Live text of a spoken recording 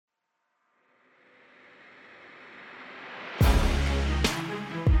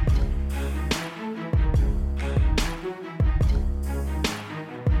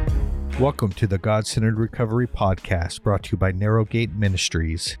Welcome to the God-Centered Recovery Podcast, brought to you by Narrowgate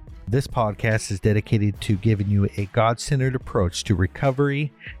Ministries. This podcast is dedicated to giving you a God-centered approach to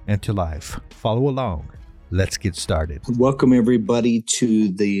recovery and to life. Follow along. Let's get started. Welcome, everybody,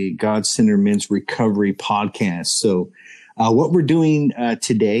 to the God-Centered Men's Recovery Podcast. So what we're doing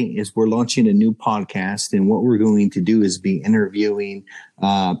today is we're launching a new podcast, and what we're going to do is be interviewing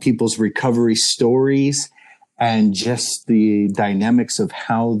people's recovery stories and just the dynamics of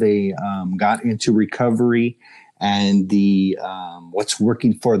how they got into recovery and the what's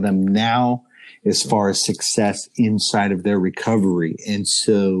working for them now as far as success inside of their recovery. And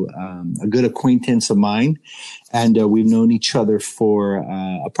so a good acquaintance of mine, and we've known each other for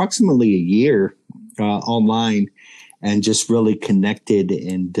approximately a year online, and just really connected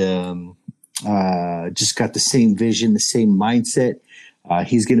and just got the same vision, the same mindset.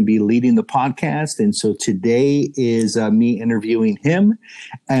 He's going to be leading the podcast. And so today is me interviewing him.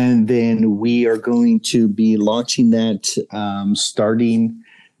 And then we are going to be launching that starting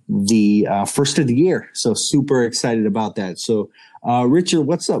the first of the year. So super excited about that. So Richard,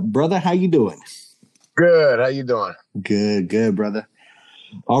 what's up, brother? How you doing? Good. How you doing? Good, brother.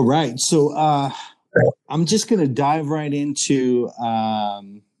 All right. So I'm just going to dive right into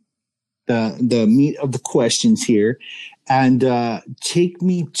the meat of the questions here, and take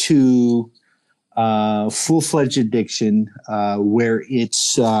me to full-fledged addiction, where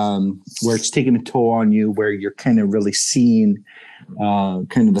it's taking a toll on you, where you're kind of really seeing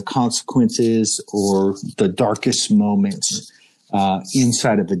kind of the consequences or the darkest moments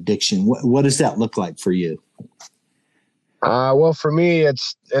inside of addiction. What does that look like for you? Well, for me,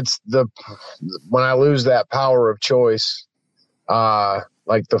 it's when I lose that power of choice,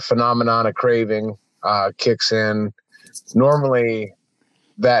 like the phenomenon of craving kicks in. Normally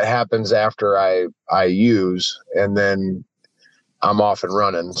that happens after I use, and then I'm off and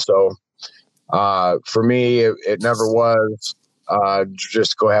running. So for me, it never was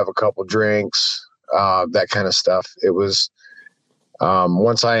just go have a couple drinks, that kind of stuff. It was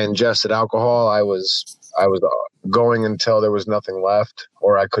once I ingested alcohol, I was going until there was nothing left,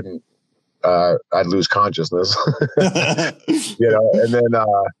 or I couldn't. I'd lose consciousness, and then,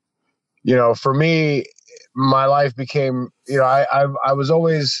 for me, my life became, I was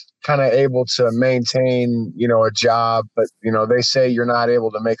always kind of able to maintain, a job, but, they say you're not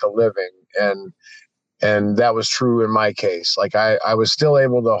able to make a living. And that was true in my case. Like I was still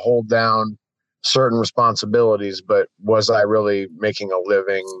able to hold down certain responsibilities, but was I really making a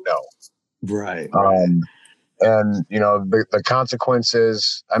living? No. Right. And, the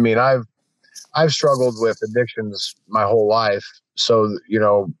consequences, I mean, I've struggled with addictions my whole life. So,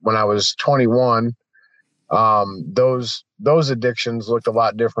 when I was 21, those addictions looked a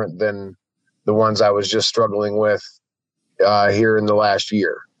lot different than the ones I was just struggling with here in the last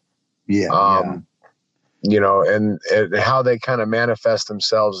year. And how they kind of manifest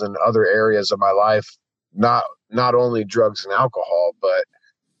themselves in other areas of my life, not only drugs and alcohol, but,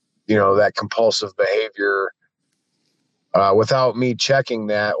 that compulsive behavior. Without me checking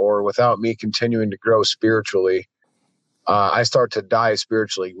that, or without me continuing to grow spiritually, I start to die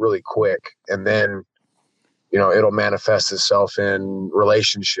spiritually really quick. And then, it'll manifest itself in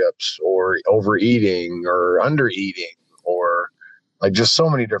relationships, or overeating, or undereating, or like just so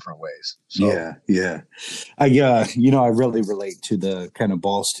many different ways. So. Yeah. I really relate to the kind of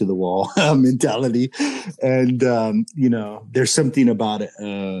balls to the wall mentality. And, there's something about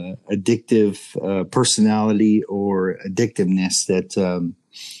addictive personality or addictiveness that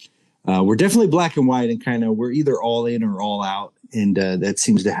we're definitely black and white, and kind of we're either all in or all out. And that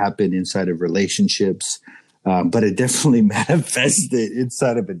seems to happen inside of relationships. But it definitely manifests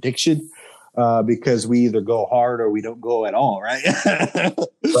inside of addiction. Because we either go hard or we don't go at all, right?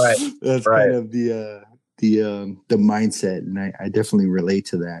 Right. That's right. kind of the mindset, and I definitely relate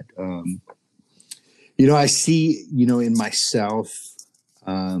to that. I see, in myself,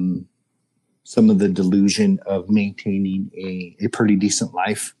 some of the delusion of maintaining a pretty decent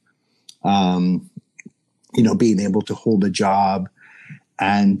life. Being able to hold a job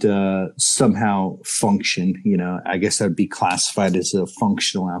and somehow function. I guess I'd be classified as a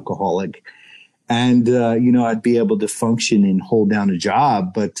functional alcoholic. And, I'd be able to function and hold down a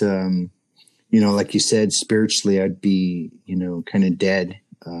job. But, like you said, spiritually, I'd be, kind of dead,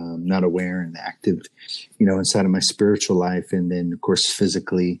 not aware and active, inside of my spiritual life. And then, of course,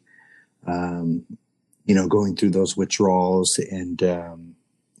 physically, going through those withdrawals and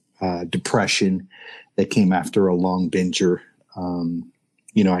depression that came after a long binger.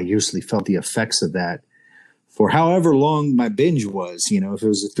 I usually felt the effects of that for however long my binge was. If it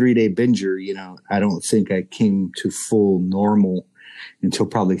was a 3-day binger, I don't think I came to full normal until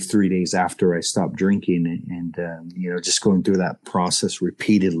probably 3 days after I stopped drinking. And just going through that process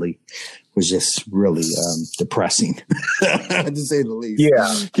repeatedly was just really depressing, to say the least.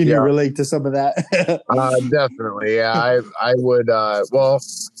 Yeah. Can you relate to some of that? Definitely. Yeah. I would,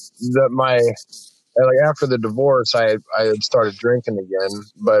 after the divorce, I had started drinking again,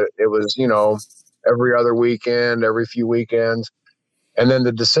 but it was, every other weekend, every few weekends. And then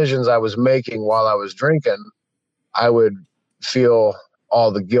the decisions I was making while I was drinking, I would feel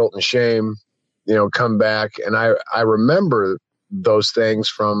all the guilt and shame, come back. And I remember those things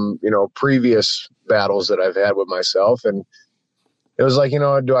from, previous battles that I've had with myself. And it was like,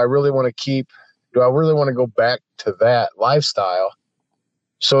 do I really want to go back to that lifestyle?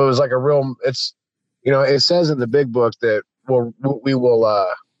 So it was like it says in the big book that we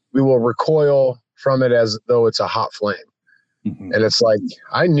will recoil from it as though it's a hot flame. Mm-hmm. And it's like,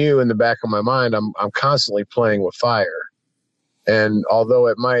 I knew in the back of my mind, I'm constantly playing with fire. And although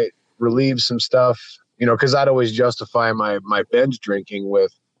it might relieve some stuff, cause I'd always justify my binge drinking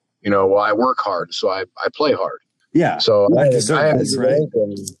with, I work hard, so I play hard. Yeah. So I haven't drank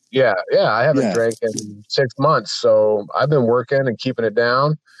I haven't drank in 6 months. So I've been working and keeping it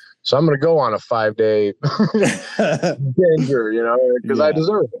down. So I'm going to go on a 5-day binger, because I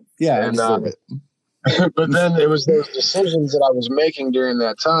deserve it. Yeah, I deserve it. But then it was those decisions that I was making during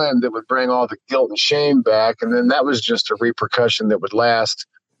that time that would bring all the guilt and shame back. And then that was just a repercussion that would last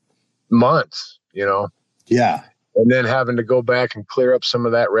months, Yeah. And then having to go back and clear up some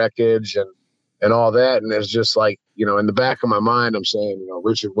of that wreckage and all that. And it's just like, in the back of my mind, I'm saying,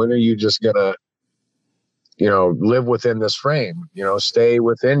 Richard, when are you just going to, live within this frame, stay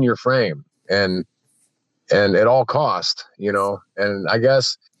within your frame and at all cost, and I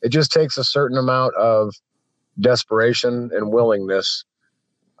guess it just takes a certain amount of desperation and willingness,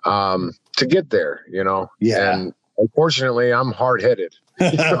 to get there, Yeah. And unfortunately I'm hard-headed.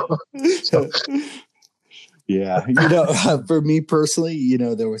 So. Yeah. For me personally,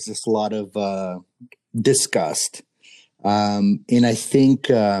 there was just a lot of, disgust. And I think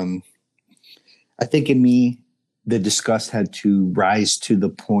in me, the disgust had to rise to the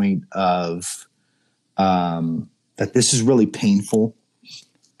point of that this is really painful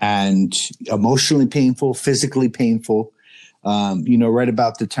and emotionally painful, physically painful. Right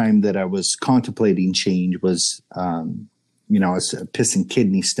about the time that I was contemplating change was, I was pissing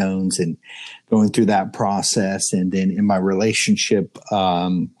kidney stones and going through that process. And then in my relationship,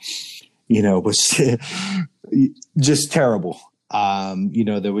 was just terrible.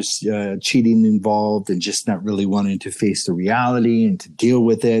 There was cheating involved and just not really wanting to face the reality and to deal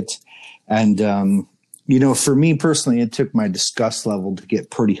with it. And, for me personally, it took my disgust level to get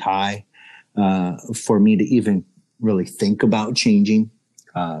pretty high for me to even really think about changing.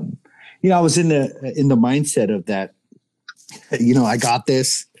 I was in the mindset of that, I got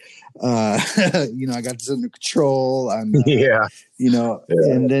this. I got this under control. I'm,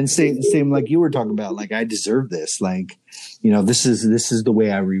 and then same like you were talking about, like, I deserve this. Like, this is the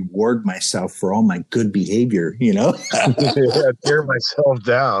way I reward myself for all my good behavior, tear myself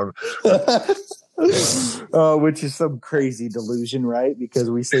down. Which is some crazy delusion, right? Because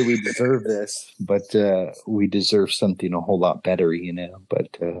we say we deserve this, but we deserve something a whole lot better,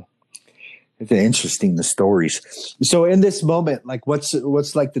 but it's interesting, the stories. So in this moment, like what's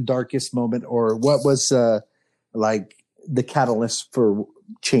like the darkest moment, or what was like the catalyst for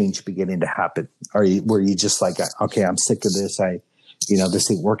change beginning to happen? Were you just like, okay, I'm sick of this.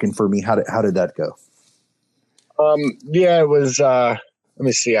 This ain't working for me. How did that go? It was, let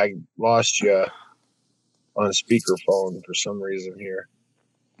me see. I lost you on speakerphone for some reason here.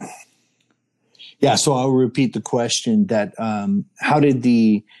 Yeah. So I'll repeat the question that, how did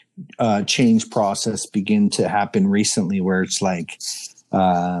the change process begin to happen recently, where it's like,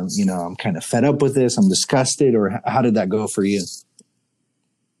 I'm kind of fed up with this, I'm disgusted, or how did that go for you?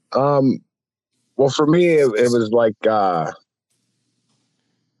 Well, for me, it was like,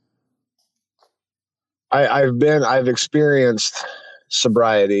 I've experienced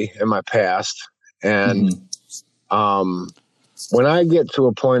sobriety in my past. And, when I get to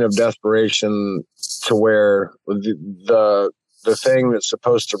a point of desperation to where the thing that's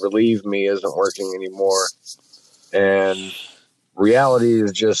supposed to relieve me isn't working anymore, and reality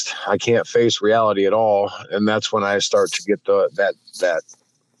is just, I can't face reality at all. And that's when I start to get that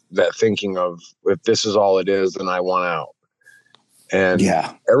thinking of, if this is all it is, then I want out. And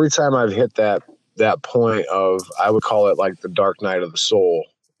every time I've hit that point of, I would call it like the dark night of the soul,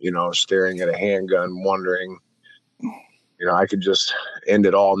 staring at a handgun, wondering, I could just end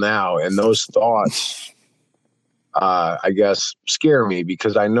it all now. And those thoughts, I guess, scare me,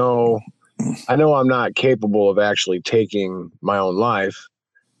 because I know I know I'm not capable of actually taking my own life.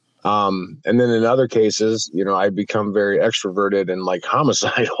 And then in other cases, you know, I become very extroverted and like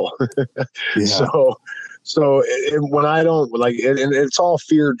homicidal. Yeah. When I don't like it, and it's all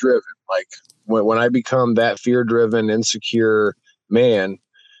fear driven. Like when I become that fear driven, insecure man,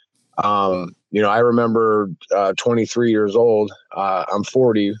 you know, I remember 23 years old. I'm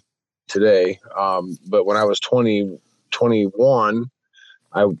 40 today. But when I was 21,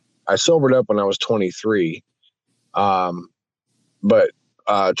 I sobered up when I was 23. But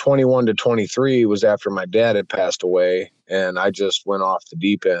 21 to 23 was after my dad had passed away, and I just went off the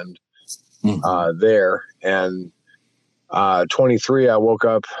deep end there. And 23, I woke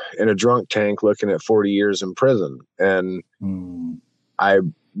up in a drunk tank looking at 40 years in prison. And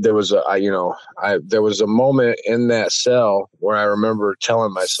there was a moment in that cell where I remember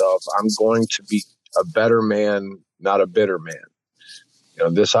telling myself, I'm going to be a better man, not a bitter man. You know,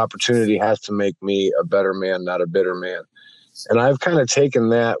 this opportunity has to make me a better man, not a bitter man. And I've kind of taken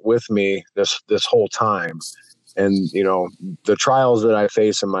that with me this whole time. And, you know, the trials that I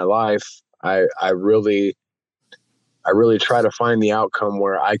face in my life, I really try to find the outcome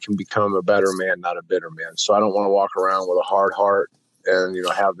where I can become a better man, not a bitter man. So I don't want to walk around with a hard heart and, you know,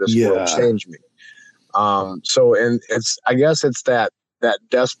 have this world change me. And I guess it's that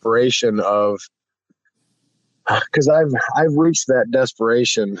desperation of, because I've reached that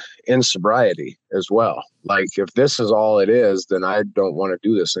desperation in sobriety as well. Like, if this is all it is, then I don't want to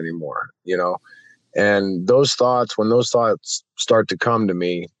do this anymore, you know? And when those thoughts start to come to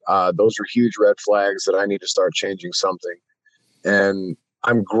me, those are huge red flags that I need to start changing something. And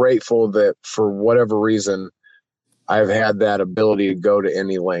I'm grateful that for whatever reason, I've had that ability to go to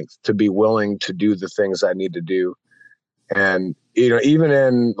any length, to be willing to do the things I need to do. And, you know, even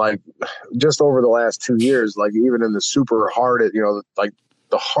in like just over the last 2 years, like even in the super hard, you know, like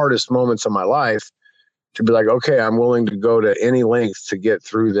the hardest moments of my life, to be like, okay, I'm willing to go to any length to get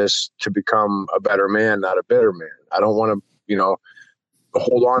through this, to become a better man, not a bitter man. I don't want to, you know,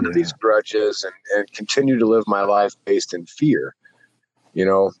 hold on to these grudges and continue to live my life based in fear, you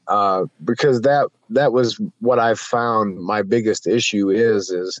know, because that was what I've found my biggest issue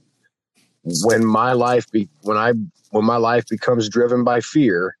is when my life becomes driven by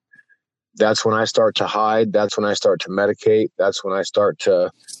fear, that's when I start to hide. That's when I start to medicate. That's when I start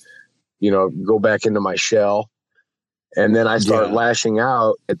to, you know, go back into my shell. And then I start lashing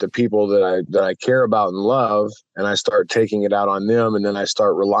out at the people that I care about and love. And I start taking it out on them. And then I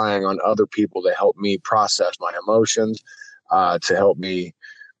start relying on other people to help me process my emotions, to help me,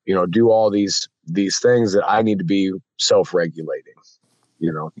 you know, do all these things that I need to be self-regulating,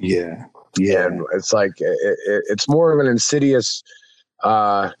 you know? Yeah. And it's like, it's more of an insidious,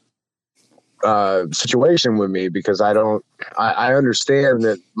 situation with me, because I understand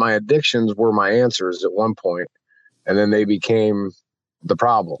that my addictions were my answers at one point, and then they became the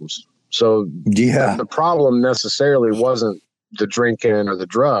problems. So the problem necessarily wasn't the drinking or the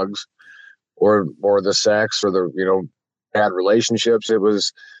drugs or the sex or the, you know, bad relationships. It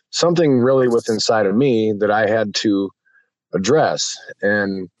was something really within inside of me that I had to address.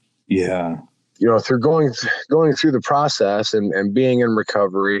 And you know, through going through the process and being in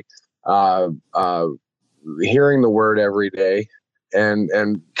recovery, hearing the word every day,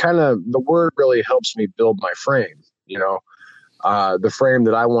 and kind of the word really helps me build my frame, you know, the frame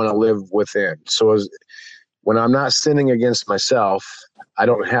that I want to live within. So when I'm not sinning against myself, I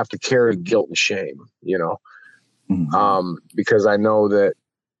don't have to carry guilt and shame, you know, because I know that,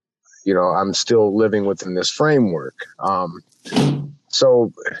 you know, I'm still living within this framework.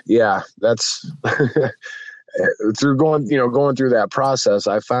 So yeah, that's through going through that process,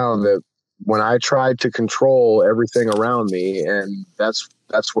 I found that when I tried to control everything around me, and that's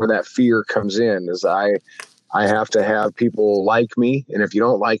where that fear comes in, is I have to have people like me. And if you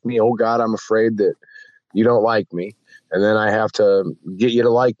don't like me, oh God, I'm afraid that you don't like me. And then I have to get you to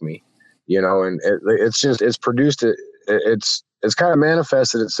like me, you know, and it's produced it. It's kind of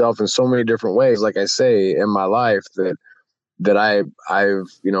manifested itself in so many different ways. Like I say, in my life that I've,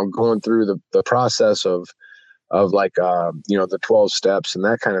 you know, going through the process of like, you know, the 12 steps and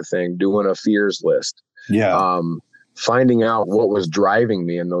that kind of thing, doing a fears list, finding out what was driving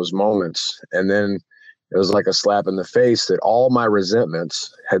me in those moments. And then it was like a slap in the face that all my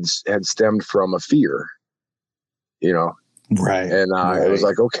resentments had stemmed from a fear, you know? Right. And it was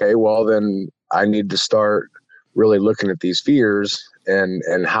like, okay, well then I need to start really looking at these fears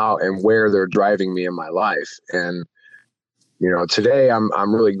and how and where they're driving me in my life. And, you know, today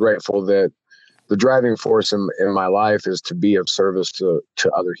I'm really grateful that the driving force in my life is to be of service to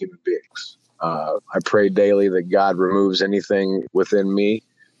other human beings. I pray daily that God removes anything within me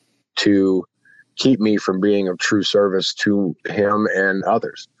to keep me from being of true service to him and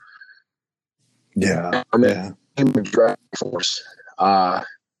others. Yeah. And then the driving force,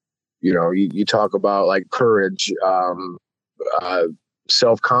 you talk about like courage,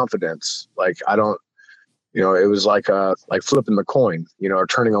 self-confidence. Like, I don't, it was like flipping the coin, or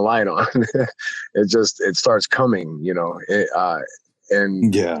turning a light on. it starts coming,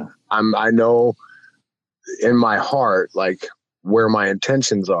 and yeah, I know in my heart, like, where my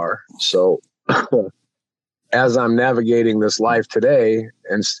intentions are. So as I'm navigating this life today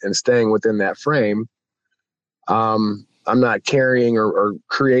and staying within that frame, I'm not carrying or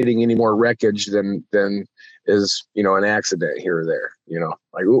creating any more wreckage than is, an accident here or there,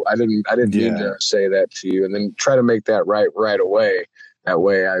 like, ooh, I didn't mean to say that to you, and then try to make that right away. That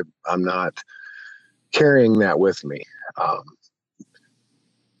way I'm not carrying that with me.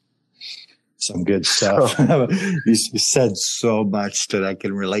 Some good stuff. You said so much that I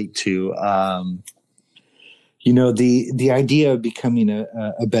can relate to. The idea of becoming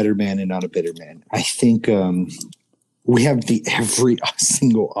a better man and not a bitter man. I think we have every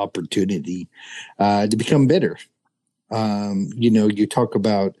single opportunity to become bitter. You talk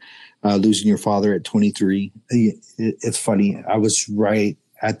about losing your father at 23. It's funny. I was right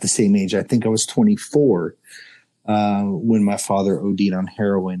at the same age. I think I was 24 when my father OD'd on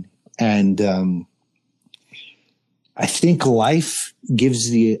heroin. And I think life gives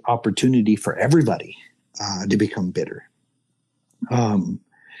the opportunity for everybody to become bitter. And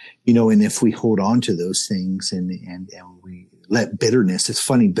if we hold on to those things and we let bitterness, it's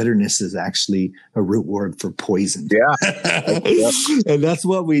funny, bitterness is actually a root word for poison. Yeah. And that's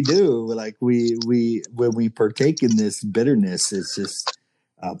what we do. Like when we partake in this bitterness, it's just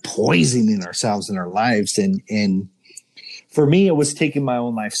poisoning ourselves and our lives. And for me, it was taking my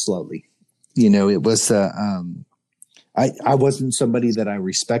own life slowly. It was, I wasn't somebody that I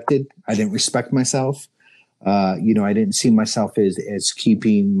respected. I didn't respect myself. I didn't see myself as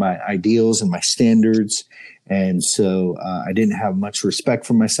keeping my ideals and my standards. And so I didn't have much respect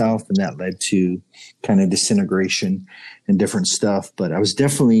for myself, and that led to kind of disintegration and different stuff. But I was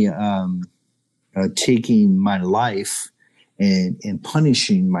definitely taking my life and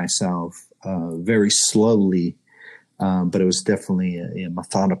punishing myself very slowly. But it was definitely a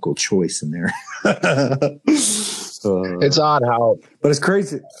methodical choice in there. It's odd how, but it's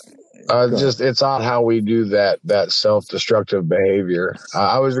crazy. It's odd how we do that self-destructive behavior.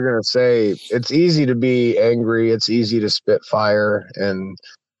 I was going to say, it's easy to be angry. It's easy to spit fire and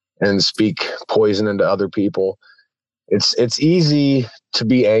speak poison into other people. It's easy to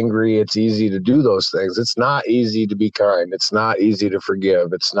be angry. It's easy to do those things. It's not easy to be kind. It's not easy to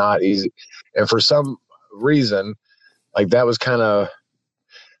forgive. It's not easy. And for some reason, like, that was kind of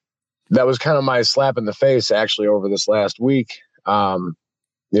my slap in the face, actually, over this last week.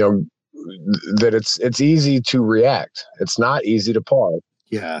 That it's easy to react. It's not easy to pause.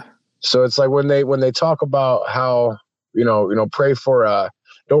 Yeah. So it's like when they talk about how, don't pray for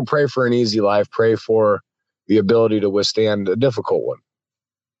an easy life, pray for the ability to withstand a difficult one.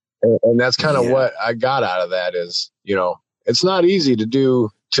 And that's kind of what I got out of that is, it's not easy to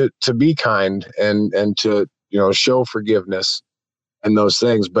be kind and to, show forgiveness and those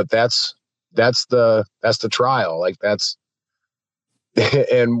things, but that's the trial. Like, that's,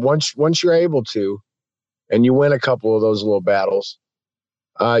 and once you're able to, and you win a couple of those little battles,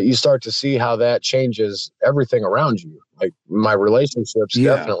 you start to see how that changes everything around you. Like, my relationships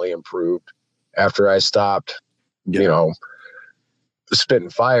definitely improved after I stopped, spitting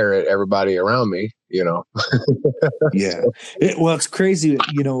fire at everybody around me, Yeah. Well, it's crazy,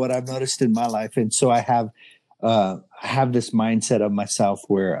 what I've noticed in my life. And so I have this mindset of myself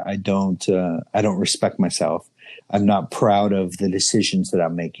where I don't respect myself. I'm not proud of the decisions that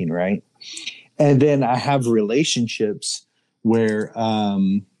I'm making. Right. And then I have relationships where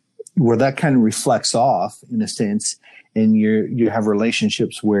that kind of reflects off in a sense. And you have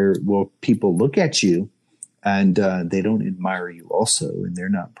relationships where people look at you and they don't admire you also, and they're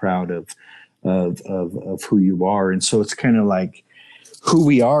not proud of who you are. And so it's kind of like, who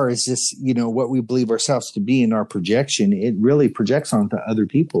we are is just, what we believe ourselves to be in our projection. It really projects onto other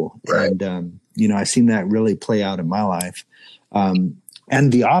people. Right. And, I've seen that really play out in my life. And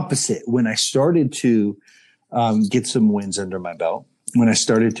the opposite, when I started to get some wins under my belt, when I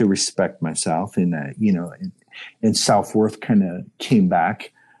started to respect myself and, and self-worth kind of came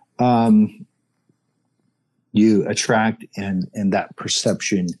back, you attract and that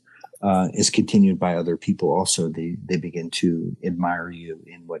perception is continued by other people also. They begin to admire you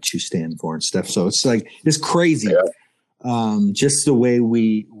in what you stand for and stuff. So it's like, it's crazy. just the way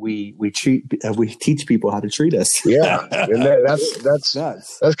we teach people how to treat us. Yeah, and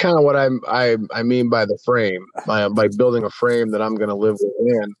that's kind of what I mean by the frame, by building a frame that I'm going to live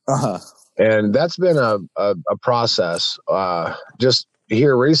within. And that's been a process. Just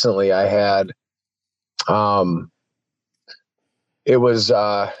here recently, I had, it was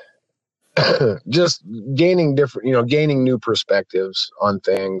just gaining gaining new perspectives on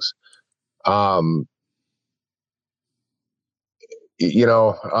things. I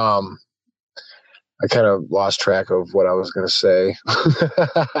kind of lost track of what I was going to say.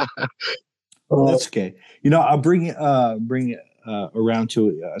 Oh, that's okay. I'll bring it around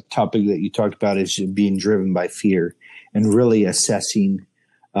to a topic that you talked about, is being driven by fear, and really assessing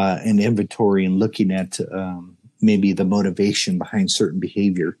an inventory and looking at maybe the motivation behind certain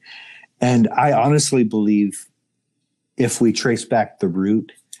behavior. And I honestly believe if we trace back the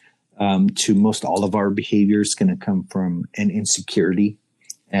root to most all of our behavior is going to come from an insecurity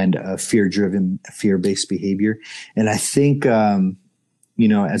and fear-driven, fear-based behavior. And I think, as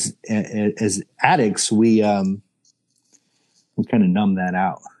addicts, we kind of numb that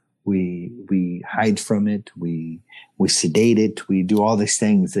out. We hide from it. We sedate it. We do all these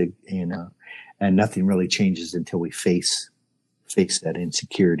things that, and nothing really changes until we face that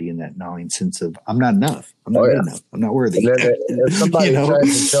insecurity and that gnawing sense of, I'm not enough. I'm not good enough. I'm not worthy. And then if somebody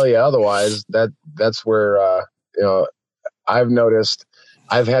tries to tell you otherwise, that's where, I've noticed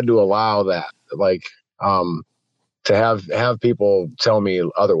I've had to allow that, to have people tell me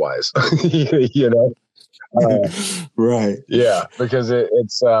otherwise, right. Yeah. Because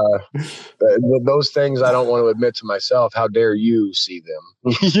it's those things I don't want to admit to myself. How dare you see them,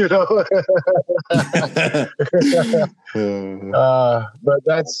 but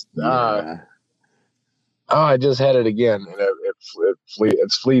that's, I just had it again, and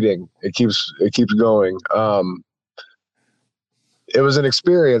it's fleeting. It keeps going. It was an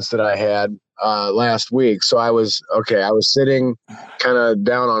experience that I had last week. So I was sitting kind of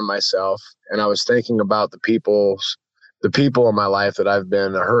down on myself, and I was thinking about the people in my life that I've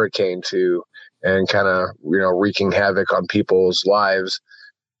been a hurricane to, and kind of, wreaking havoc on people's lives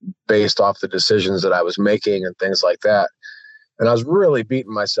based off the decisions that I was making and things like that. And I was really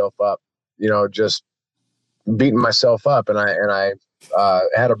beating myself up, just beating myself up. And I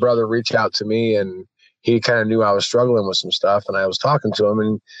had a brother reach out to me, and he kind of knew I was struggling with some stuff, and I was talking to him,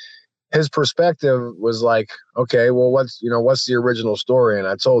 and his perspective was like, okay, well, what's the original story? And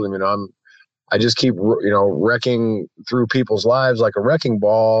I told him, I just keep, wrecking through people's lives like a wrecking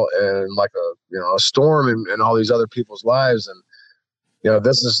ball, and like a storm and all these other people's lives. And,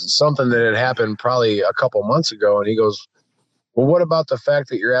 this is something that had happened probably a couple months ago. And he goes, well, what about the fact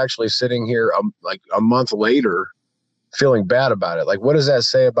that you're actually sitting here like a month later feeling bad about it? Like, what does that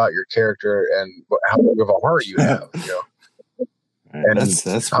say about your character and how big of a heart you have? And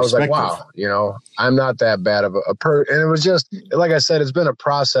that's I was like, wow, I'm not that bad of a person. And it was just, like I said, it's been a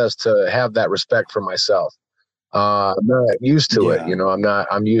process to have that respect for myself. I'm not used to it.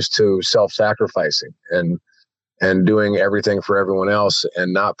 I'm used to self-sacrificing and doing everything for everyone else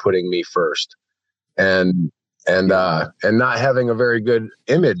and not putting me first, and not having a very good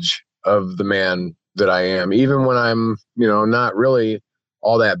image of the man that I am, even when I'm, not really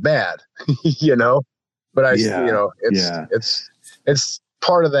all that bad, but it's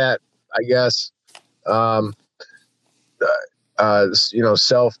part of that, I guess,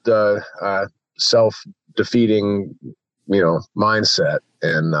 self-defeating, mindset,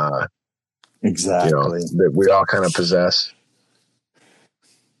 and, exactly, that we all kind of possess.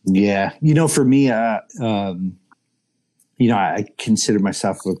 Yeah. For me, I consider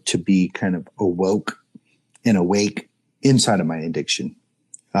myself to be kind of awoke and awake inside of my addiction.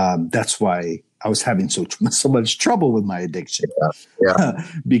 That's why I was having so much trouble with my addiction. Yeah.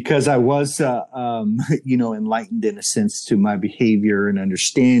 Because I was, enlightened in a sense to my behavior and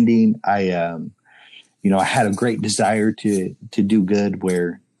understanding. I had a great desire to do good,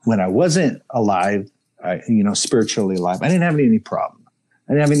 where when I wasn't alive, spiritually alive, I didn't have any problem.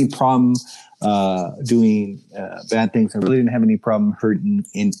 I didn't have any problem doing bad things. I really didn't have any problem hurting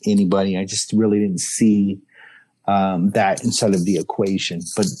anybody. I just really didn't see that inside of the equation.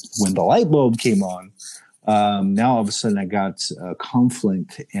 But when the light bulb came on, now all of a sudden I got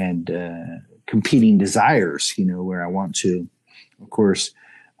conflict and competing desires, where I want to, of course,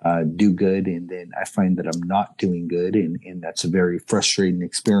 do good, and then I find that I'm not doing good, and that's a very frustrating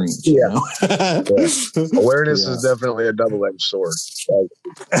experience. Yeah. Awareness is definitely a double-edged sword.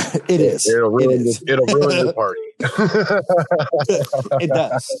 It is. It'll ruin your party. It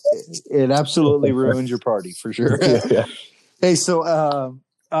does. It absolutely ruins your party for sure. Yeah. Hey, so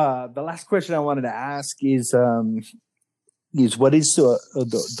the last question I wanted to ask is, what is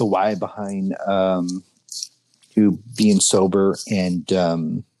the why behind you being sober,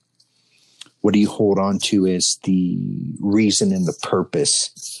 and what do you hold on to as the reason and the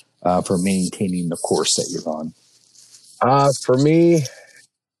purpose for maintaining the course that you're on? For me,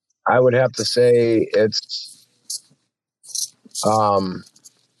 I would have to say it's,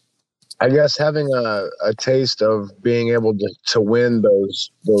 I guess having a taste of being able to win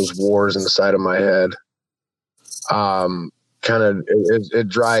those wars inside of my head, kind of it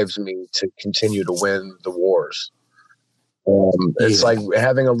drives me to continue to win the wars. It's like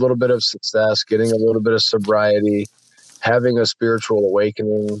having a little bit of success, getting a little bit of sobriety, having a spiritual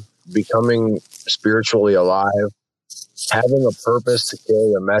awakening, becoming spiritually alive, having a purpose to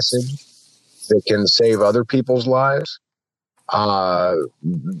carry a message that can save other people's lives.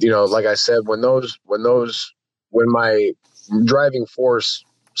 Like I said, when my driving force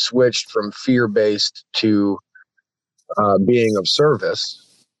switched from fear-based to being of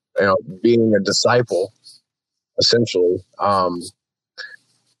service, being a disciple, essentially,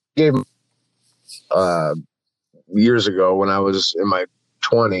 gave years ago when I was in my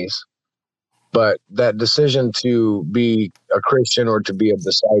 20s. But that decision to be a Christian or to be a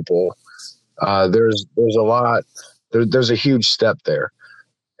disciple, there's a lot. There's a huge step there,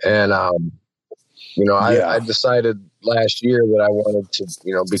 and I decided last year that I wanted to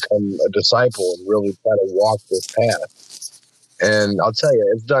become a disciple and really try to walk this path. And I'll tell you,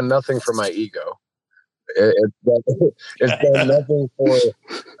 it's done nothing for my ego. It's done nothing for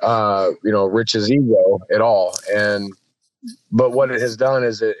Rich's ego at all. But what it has done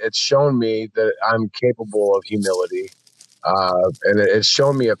is it's shown me that I'm capable of humility, and it's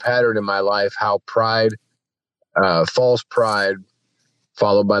shown me a pattern in my life how pride, false pride,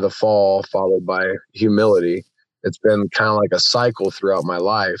 followed by the fall, followed by humility. It's been kind of like a cycle throughout my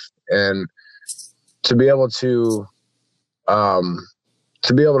life, and to be able to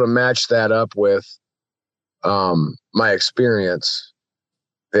match that up with my experience,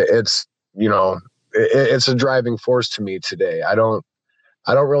 it's a driving force to me today. I don't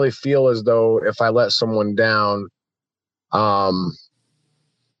really feel as though if I let someone down,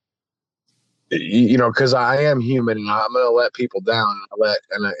 because I am human and I'm going to let people down.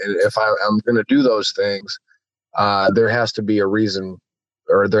 If I'm going to do those things, there has to be a reason,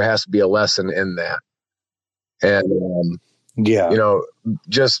 or there has to be a lesson in that. And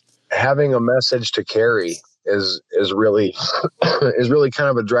just having a message to carry is really kind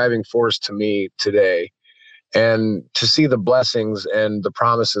of a driving force to me today, and to see the blessings and the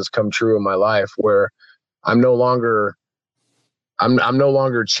promises come true in my life, where I'm no longer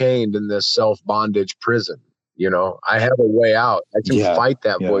chained in this self-bondage prison. I have a way out. I can fight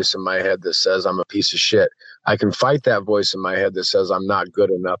that voice in my head that says I'm a piece of shit. I can fight that voice in my head that says I'm not good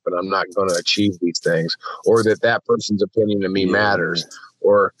enough and I'm not going to achieve these things, or that person's opinion of me matters,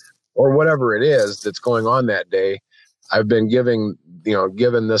 or whatever it is that's going on that day. I've been given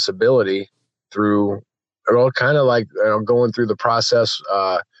this ability through, kind of like going through the process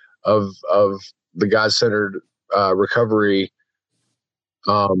of the God-centered recovery.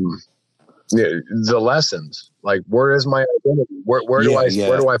 The lessons, like, where is my identity? Where do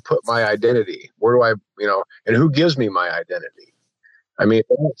I put my identity? Where do I, and who gives me my identity? I mean,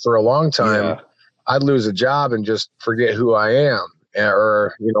 for a long time, I'd lose a job and just forget who I am.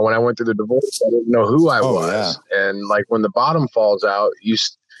 Or, when I went through the divorce, I didn't know who I was. Yeah. And like, when the bottom falls out,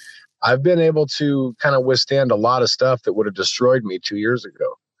 I've been able to kind of withstand a lot of stuff that would have destroyed me 2 years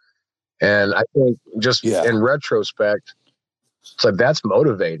ago. And I think just in retrospect, it's like, that's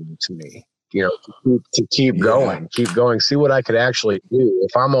motivating to me, to keep going, see what I could actually do.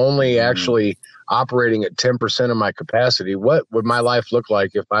 If I'm only actually operating at 10% of my capacity, what would my life look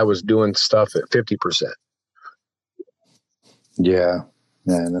like if I was doing stuff at 50%? Yeah,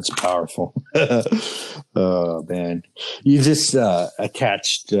 man, that's powerful. Oh, man. You just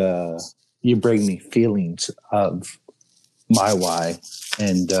attached, you bring me feelings of my why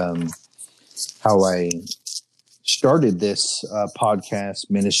and how I started this podcast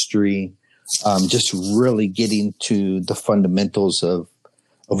ministry, just really getting to the fundamentals of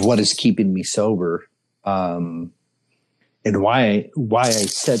what is keeping me sober, and why I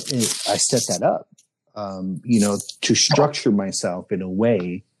set that up, to structure myself in a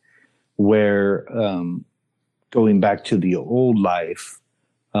way where, going back to the old life,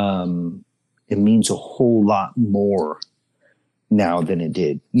 it means a whole lot more now than it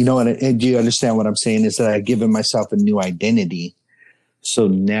did. And do you understand what I'm saying? Is that I've given myself a new identity. So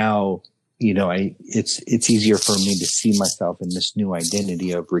now, it's easier for me to see myself in this new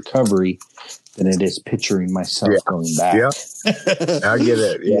identity of recovery than it is picturing myself going back. Yeah, I get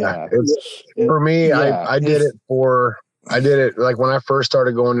it. Yeah. For me, I did it for I did it like when I first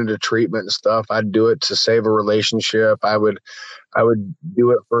started going into treatment and stuff. I'd do it to save a relationship. I would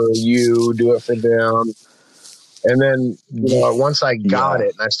do it for you, do it for them. And then, once I got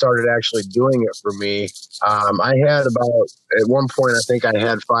it and I started actually doing it for me, I had at one point, I think I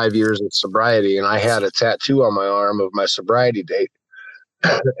had 5 years of sobriety, and I had a tattoo on my arm of my sobriety date.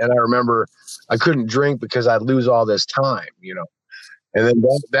 And I remember I couldn't drink because I'd lose all this time, and then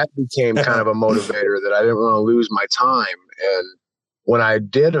that became kind of a motivator that I didn't want to lose my time. And when I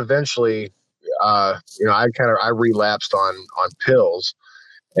did eventually, I relapsed on pills.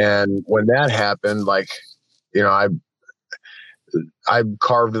 And when that happened, I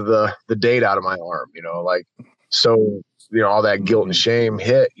carved the date out of my arm, so, all that guilt and shame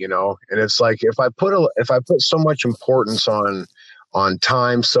hit, and it's like, if I put so much importance on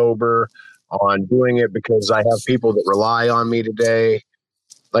time sober, on doing it because I have people that rely on me today,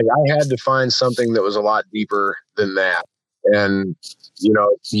 like I had to find something that was a lot deeper than that. And,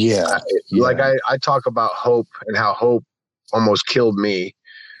 I talk about hope and how hope almost killed me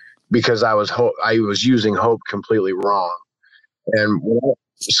because I was using hope completely wrong. And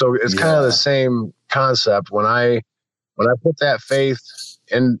so it's kind of the same concept when I put that faith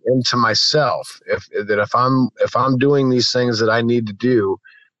into myself, if I'm doing these things that I need to do,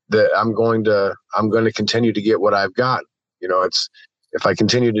 that I'm going to continue to get what I've got. It's, if I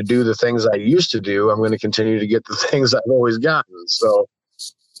continue to do the things I used to do, I'm going to continue to get the things I've always gotten. So,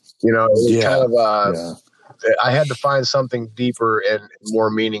 I had to find something deeper and more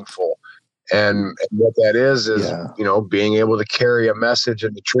meaningful. And what that is, being able to carry a message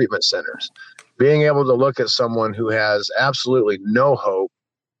into treatment centers, being able to look at someone who has absolutely no hope,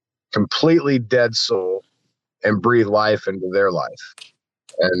 completely dead soul, and breathe life into their life.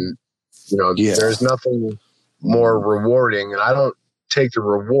 And, there's nothing more rewarding. And I don't take the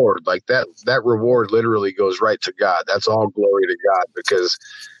reward like that. That reward literally goes right to God. That's all glory to God, because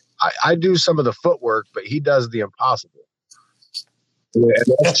I do some of the footwork, but he does the impossible. And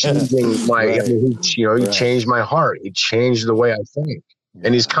that's changing my, he changed my heart. He changed the way I think,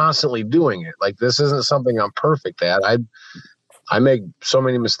 and he's constantly doing it. Like, this isn't something I'm perfect at. I make so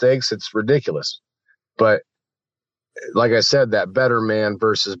many mistakes. It's ridiculous. But like I said, that better man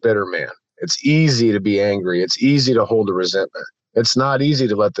versus bitter man. It's easy to be angry. It's easy to hold a resentment. It's not easy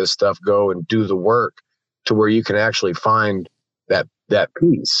to let this stuff go and do the work to where you can actually find that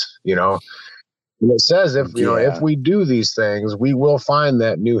peace, And it says if we do these things, we will find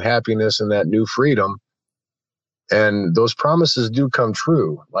that new happiness and that new freedom. And those promises do come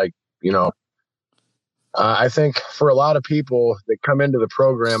true. Like, I think for a lot of people that come into the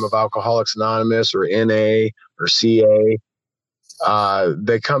program of Alcoholics Anonymous or NA or CA,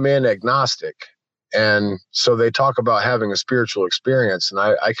 they come in agnostic. And so they talk about having a spiritual experience. And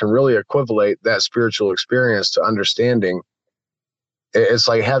I can really equivalent that spiritual experience to understanding. It's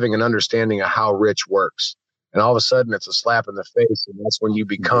like having an understanding of how rich works. And all of a sudden it's a slap in the face. And that's when you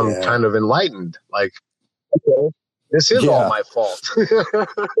become kind of enlightened. Like, okay, this is all my fault.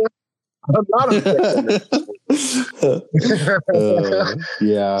 I'm not a victim.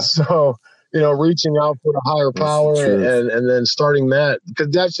 So, reaching out for a higher power and then starting that,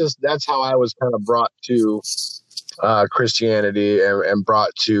 because that's how I was kind of brought to Christianity and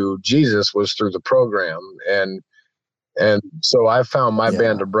brought to Jesus, was through the program. And so I found my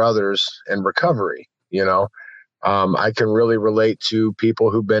band of brothers in recovery. I can really relate to people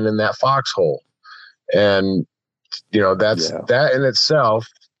who've been in that foxhole, and that in itself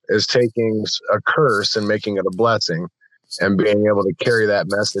is taking a curse and making it a blessing, and being able to carry that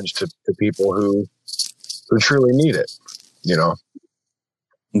message to people who truly need it.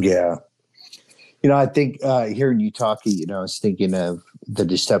 Yeah. I think hearing you talking, I was thinking of the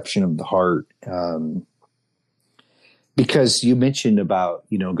deception of the heart. Because you mentioned about,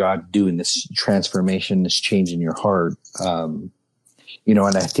 God doing this transformation, this change in your heart, and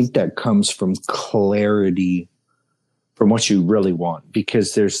I think that comes from clarity from what you really want,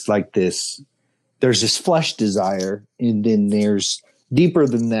 because there's this flesh desire, and then there's deeper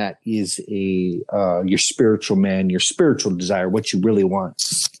than that is your spiritual man, your spiritual desire, what you really want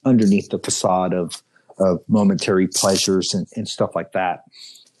underneath the facade of momentary pleasures and stuff like that.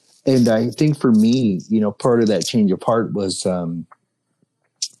 And I think for me, part of that change of heart was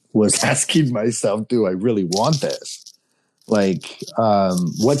asking myself, do I really want this? Like,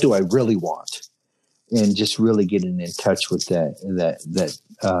 what do I really want? And just really getting in touch with that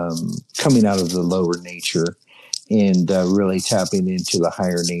coming out of the lower nature and really tapping into the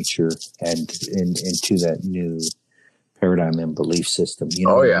higher nature and into that new paradigm and belief system.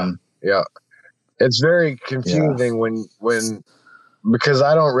 Yeah. It's very confusing when because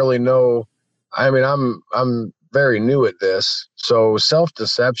I don't really know. I mean, I'm very new at this. So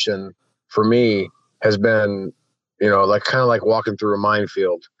self-deception for me has been, like kind of like walking through a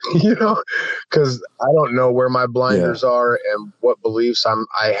minefield, because I don't know where my blinders are and what beliefs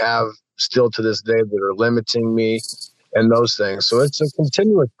I have still to this day that are limiting me and those things. So it's a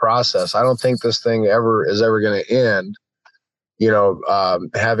continuous process. I don't think this thing is ever going to end,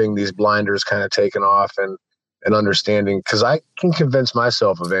 having these blinders kind of taken off and understanding, because I can convince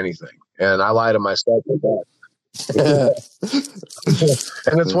myself of anything, and I lie to myself with that.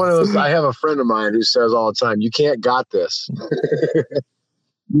 And it's one of those, I have a friend of mine who says all the time, you can't got this.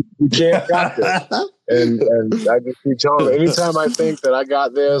 You can't got this. And I just keep telling him, anytime I think that I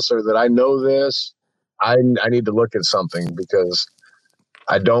got this or that I know this, I need to look at something, because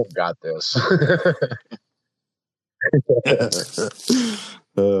I don't got this.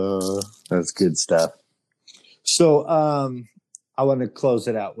 That's good stuff. So I want to close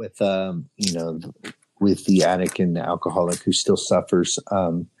it out with, with the addict and the alcoholic who still suffers.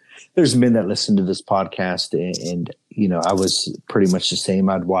 There's men that listen to this podcast, and I was pretty much the same.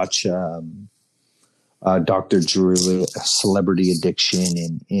 I'd watch Dr. Drew, Celebrity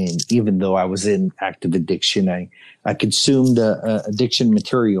Addiction, and even though I was in active addiction, I consumed addiction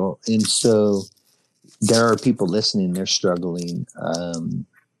material, and so there are people listening. They're struggling.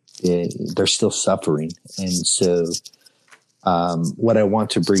 They're still suffering, and so what I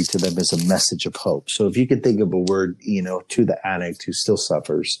want to bring to them is a message of hope. So if you could think of a word, to the addict who still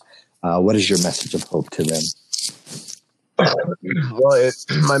suffers, what is your message of hope to them? Well,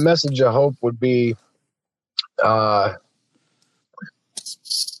 my message of hope would be,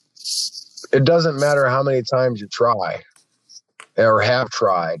 it doesn't matter how many times you try or have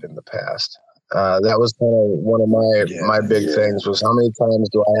tried in the past. That was kind of one of my big things, was how many times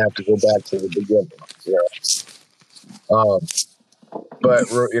do I have to go back to the beginning? But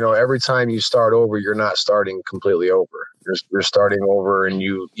every time you start over, you're not starting completely over. You're starting over, and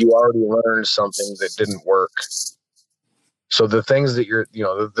you already learned something that didn't work. So the things that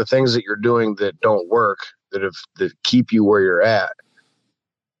the things that you're doing that don't work, that keep you where you're at.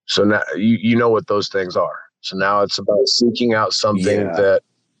 So now you know what those things are. So now it's about seeking out something that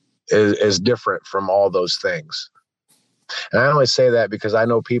is different from all those things. And I only say that because I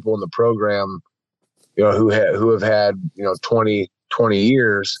know people in the program, who have had 20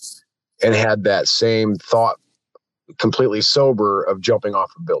 years and had that same thought, completely sober, of jumping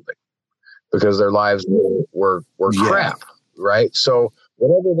off a building because their lives were crap, right? So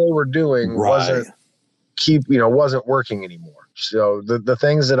whatever they were doing wasn't working anymore. So the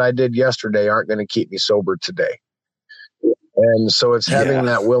things that I did yesterday aren't going to keep me sober today. And so it's having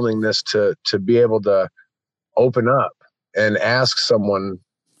that willingness to be able to open up and ask someone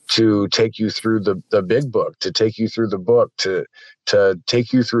to take you through the big book, to take you through the book, to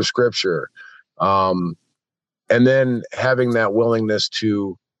take you through scripture. And then having that willingness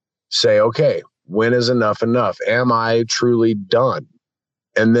to say, okay, when is enough enough? Am I truly done?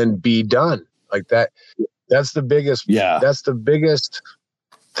 And then be done like that. That's the biggest, that's the biggest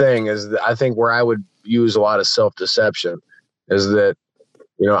thing, is that I think where I would use a lot of self-deception is that,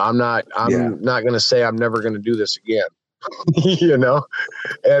 I'm not going to say I'm never going to do this again.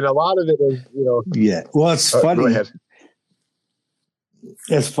 And a lot of it is, Well, it's funny. Go ahead.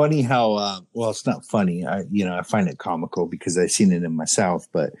 It's funny how, it's not funny. I find it comical because I've seen it in myself,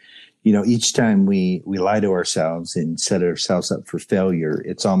 but each time we lie to ourselves and set ourselves up for failure,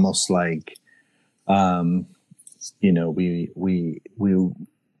 it's almost like,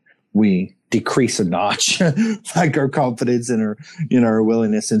 we decrease a notch, like our confidence and our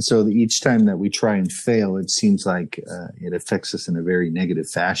willingness. And so each time that we try and fail, it seems like it affects us in a very negative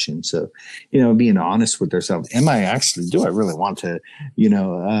fashion. So, being honest with ourselves, do I really want to,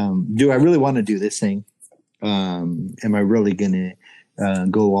 do I really want to do this thing? Am I really going to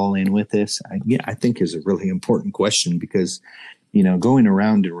go all in with this? I think is a really important question, because, going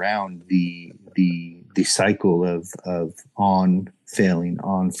around and around the cycle of on failing,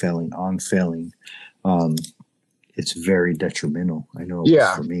 it's very detrimental. I know.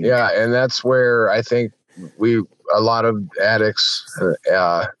 For me. Yeah. And that's where I think a lot of addicts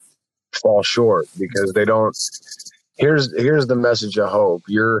fall short, because they don't. Here's the message of hope.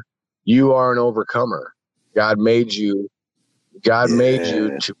 You are an overcomer. God made you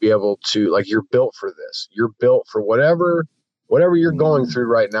to be able to, like, you're built for this. You're built for whatever you're going through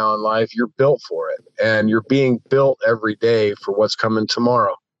right now in life. You're built for it, and you're being built every day for what's coming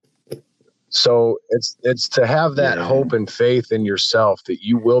tomorrow. So it's to have that hope and faith in yourself that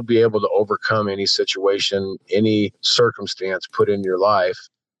you will be able to overcome any situation, any circumstance put in your life.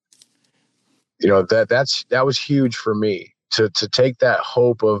 That was huge for me, to take that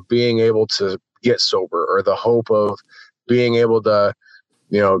hope of being able to get sober, or the hope of being able to,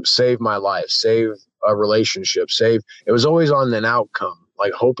 save my life, save a relationship, it was always on an outcome,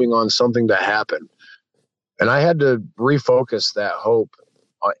 like hoping on something to happen. And I had to refocus that hope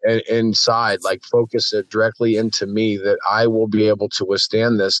inside, like focus it directly into me, that I will be able to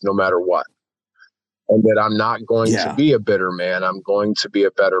withstand this no matter what. And that I'm not going to be a bitter man. I'm going to be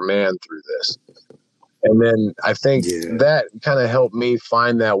a better man through this. And then I think that kind of helped me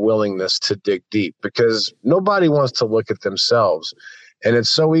find that willingness to dig deep, because nobody wants to look at themselves. And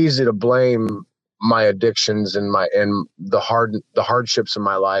it's so easy to blame my addictions and the hardships in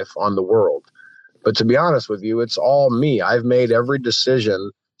my life on the world. But to be honest with you, it's all me. I've made every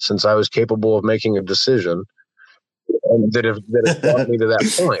decision since I was capable of making a decision, and that have brought me to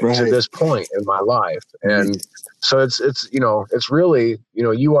that point, to this point in my life. And so it's really,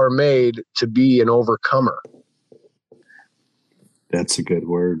 you are made to be an overcomer. That's a good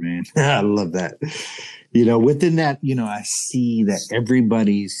word, man. I love that. Within that, I see that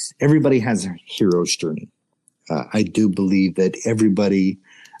everybody has a hero's journey. I do believe that everybody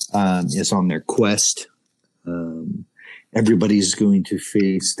is on their quest. Everybody's going to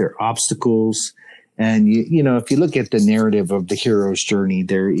face their obstacles. And, if you look at the narrative of the hero's journey,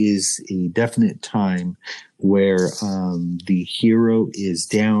 there is a definite time where the hero is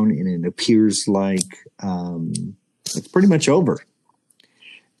down and it appears like it's pretty much over.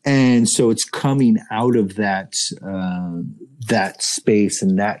 And so it's coming out of that space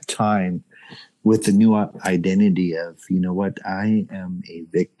and that time with the new identity of, I am a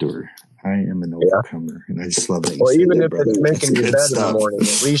victor. I am an overcomer. And I just love that. Well, even if it's making you bed in the morning,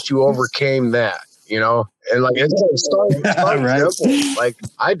 at least you overcame that, and like it's start simple. Like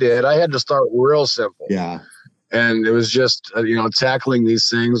I did. I had to start real simple. Yeah. And it was just, tackling these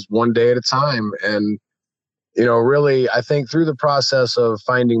things one day at a time. And, really, I think through the process of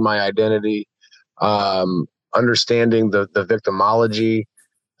finding my identity, understanding the victimology,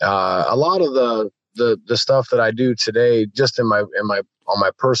 a lot of the stuff that I do today, just on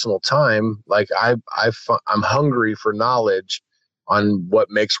my personal time, like I'm hungry for knowledge on what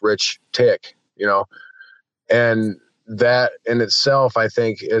makes Rich tick, and that in itself, I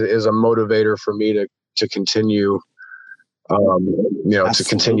think is a motivator for me to continue, to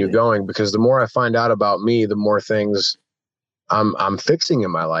continue going, because the more I find out about me, the more things I'm fixing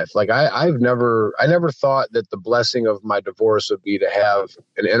in my life. Like I never thought that the blessing of my divorce would be to have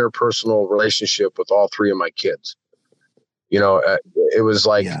an interpersonal relationship with all three of my kids. It was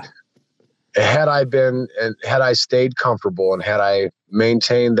like, had I stayed comfortable and had I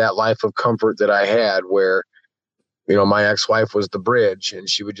maintained that life of comfort that I had, where, my ex-wife was the bridge and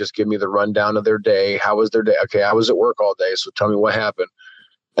she would just give me the rundown of their day. How was their day? Okay, I was at work all day, so tell me what happened.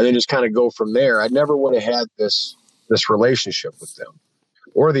 And then just kind of go from there. I never would have had this relationship with them,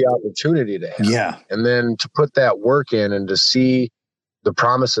 or the opportunity to have. Yeah. And then to put that work in and to see the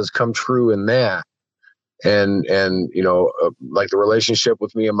promises come true in that. And like the relationship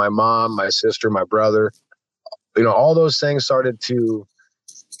with me and my mom, my sister, my brother, all those things started to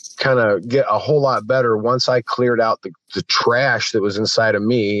kind of get a whole lot better once I cleared out the trash that was inside of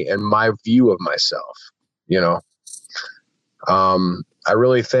me and my view of myself. I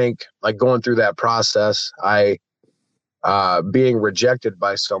really think, like, going through that process, being rejected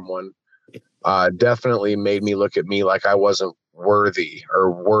by someone definitely made me look at me like I wasn't worthy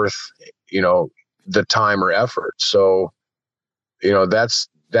or worth, the time or effort. So,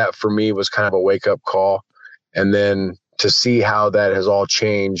 that for me was kind of a wake up call. And then to see how that has all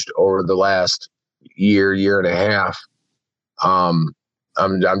changed over the last year and a half, I'm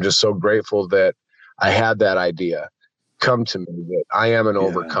just so grateful that I had that idea come to me, that I am an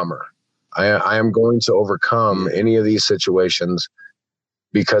overcomer. I am going to overcome any of these situations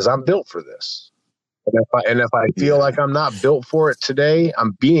because I'm built for this. And if I feel like I'm not built for it today,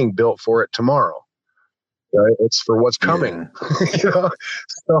 I'm being built for it tomorrow. Right? It's for what's coming. So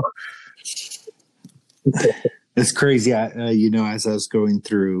it's crazy. As I was going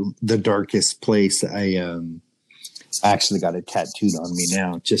through the darkest place, I actually got it tattooed on me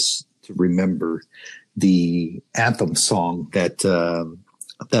now, just to remember the anthem song that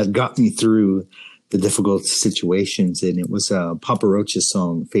got me through the difficult situations. And it was Papa Roach's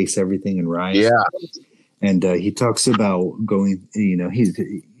song, Face Everything and Rise. Yeah. And he talks about going,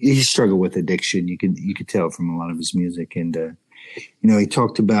 he struggled with addiction. You could tell from a lot of his music. And, he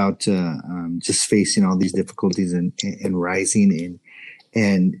talked about just facing all these difficulties and rising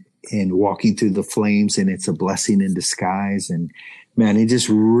and walking through the flames. And it's a blessing in disguise. And man, he just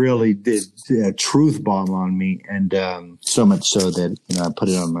really did a truth bomb on me. And so much so that, I put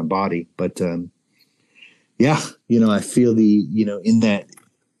it on my body. But I feel in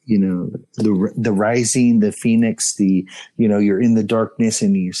the rising, the phoenix, you're in the darkness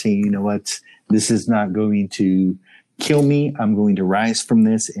and you're saying, you know what, this is not going to kill me. I'm going to rise from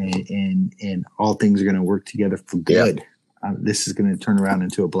this, and all things are going to work together for good. Yeah. This is going to turn around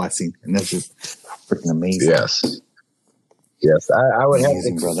into a blessing, and that's just freaking amazing. Yes, I would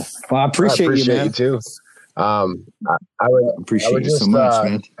amazing, brother. Well, I appreciate you, man. You too. I would appreciate you so much,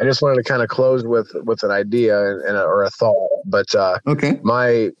 man. I just wanted to kind of close with an idea or a thought, but okay.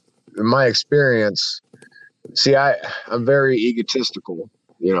 My experience. See, I'm very egotistical,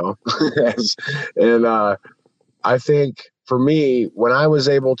 and I think for me, when I was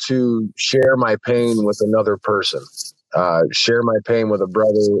able to share my pain with another person, share my pain with a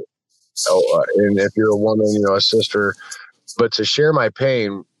brother, and if you're a woman, a sister, but to share my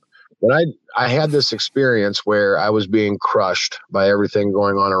pain, when I had this experience where I was being crushed by everything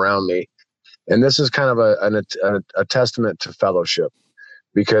going on around me. And this is kind of a testament to fellowship,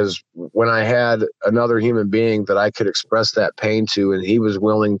 because when I had another human being that I could express that pain to, and he was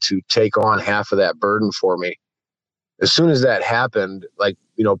willing to take on half of that burden for me, as soon as that happened,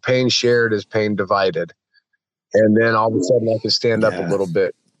 pain shared is pain divided. And then all of a sudden I could stand up a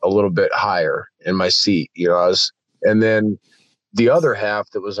little bit higher in my seat, and then the other half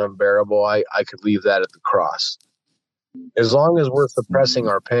that was unbearable, I could leave that at the cross. As long as we're suppressing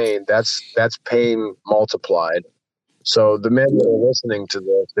our pain, that's pain multiplied. So the men that are listening to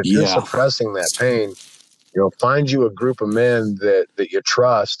this, if you're suppressing that pain, find you a group of men that you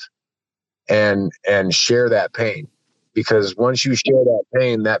trust and share that pain. Because once you share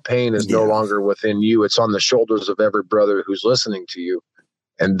that pain is no longer within you. It's on the shoulders of every brother who's listening to you.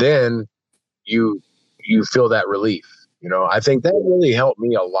 And then you feel that relief. I think that really helped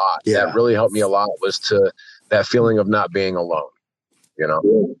me a lot. Yeah. That really helped me a lot was to that feeling of not being alone,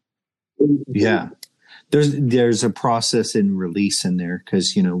 Yeah. There's a process in release in there,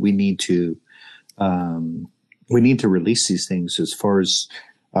 because, we need to release these things as far as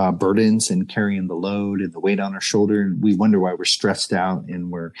burdens and carrying the load and the weight on our shoulder. And we wonder why we're stressed out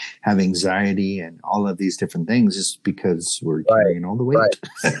and we're have anxiety and all of these different things, is because we're carrying all the weight,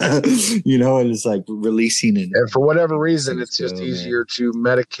 and it's like releasing. And for whatever reason, it's just easier to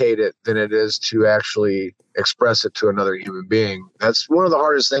medicate it than it is to actually express it to another human being. That's one of the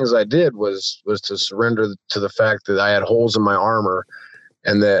hardest things I did was to surrender to the fact that I had holes in my armor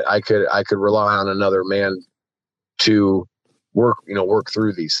and that I could rely on another man to work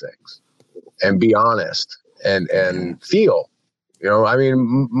through these things and be honest and feel,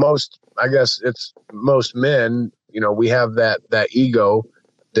 most men, we have that ego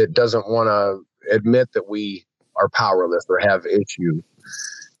that doesn't want to admit that we are powerless or have issue.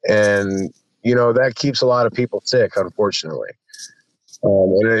 And, that keeps a lot of people sick, unfortunately.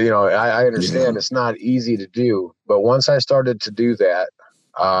 I understand it's not easy to do, but once I started to do that,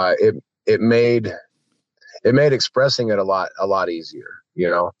 it made expressing it a lot easier,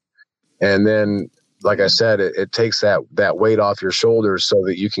 and then, like I said, it takes that weight off your shoulders so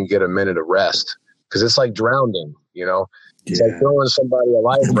that you can get a minute of rest, because it's like drowning, it's like throwing somebody a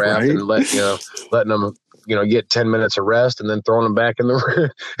life raft and letting them, get 10 minutes of rest and then throwing them back in the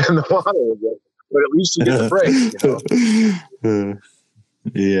water again. But at least you get the break,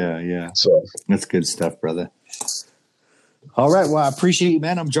 Yeah. So that's good stuff, brother. All right. Well, I appreciate you,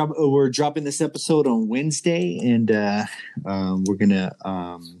 man. We're dropping this episode on Wednesday, and we're gonna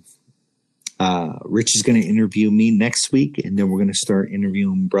Rich is gonna interview me next week, and then we're gonna start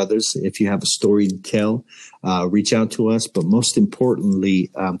interviewing brothers. If you have a story to tell, reach out to us. But most importantly,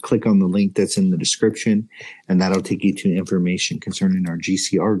 click on the link that's in the description, and that'll take you to information concerning our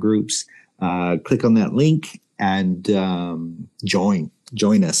GCR groups. Click on that link and join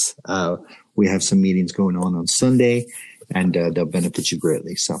us. We have some meetings going on Sunday. And they'll benefit you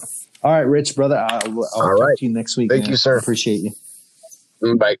greatly. So, all right, Rich, brother. I'll talk to you next week. Thank you, sir. Appreciate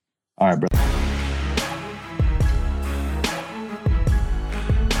you. Bye. All right, brother.